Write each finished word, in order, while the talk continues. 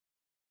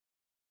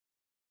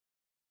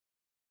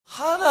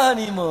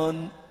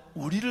하나님은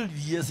우리를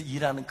위해서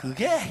일하는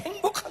그게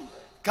행복한 거예요.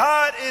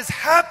 God is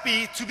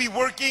happy to be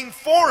working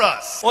for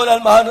us. 오늘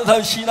많은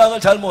사람이 신앙을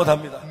잘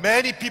못합니다.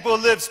 Many people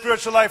live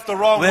spiritual life the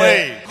wrong 왜?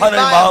 way.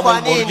 하나님의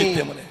마음을 모르기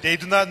때문에. They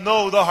do not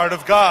know the heart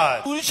of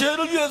God. 우리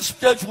죄를 위해서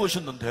십자가에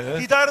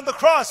죽으셨는데 He died on the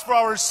cross for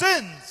our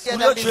sins.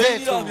 우리가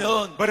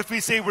죄인이라면 But if we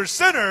say we're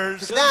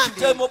sinners,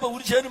 십자가에 못 박아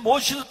우리 죄를 못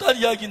씻었다는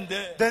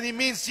이야기인데 then it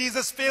means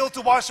Jesus failed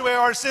to wash away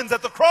our sins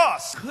at the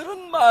cross.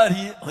 그런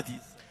말이 어디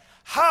있어요?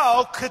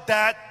 How could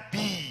that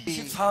be?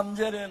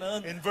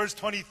 13절에는 In verse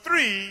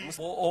 23,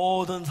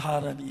 모든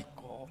사람이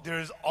있고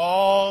there's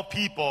all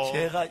people,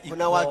 죄가 있고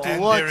kuna watu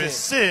and there is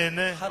sin,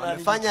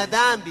 하나님이 wamefanya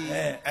dhambi.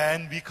 네.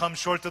 and we come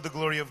short of the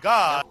glory of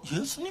God.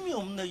 예수님이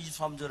없네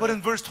 23절에. But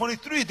in verse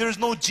 23, there's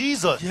no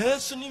Jesus.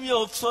 예수님이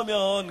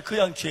없으면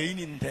그냥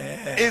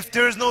죄인인데 If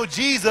there's no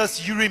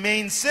Jesus, you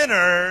remain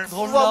sinner.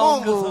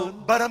 놀라운 Mungu.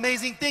 것은 But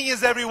amazing thing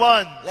is,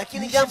 everyone,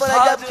 Lakini jambo la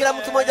ajabu kila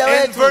mtu mmoja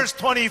in wetu verse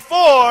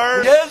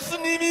 24,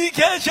 예수님이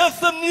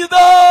계셨습니다.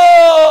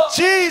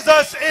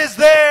 Jesus is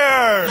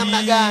there.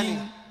 namna gani?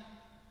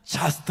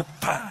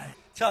 Justified.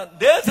 자,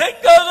 내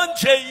생각은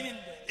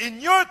죄인인데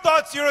In your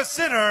thoughts, you're a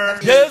sinner,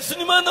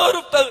 예수님은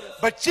어렵다 그랬어.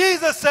 but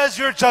Jesus says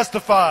you're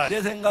justified.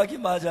 내 생각이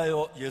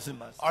맞아요. 예수님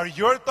말씀. Are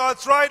your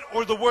thoughts right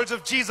or the words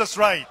of Jesus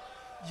right?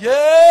 예.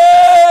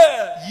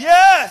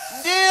 Yes!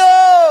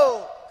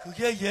 Ndio.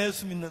 그게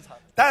예수 믿는 사람.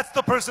 That's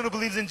the person who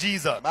believes in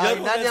Jesus. Bali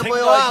ndani ya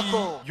moyo 생각이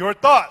wako Your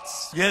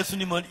thoughts.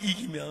 예수님을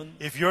이기면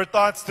If your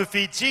thoughts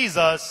defeat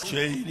Jesus,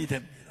 죄인이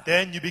됩니다.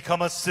 then you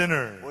become a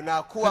sinner.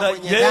 unakuwa 그러나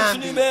mwenye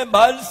dhambi. 예수님의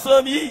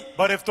말씀이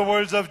But if the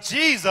words of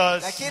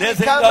Jesus Lakini 내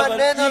kama 생각을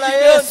neno la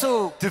이기면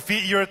Yesu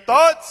defeat your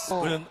thoughts,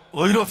 우리는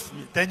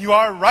의롭습니다. then you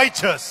are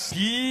righteous,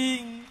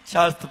 Being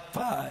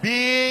justified.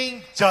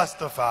 being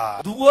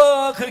justified.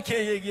 누가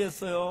그렇게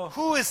얘기했어요?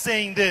 Who is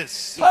saying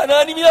this?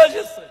 하나님이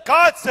하셨어요.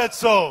 God said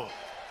so.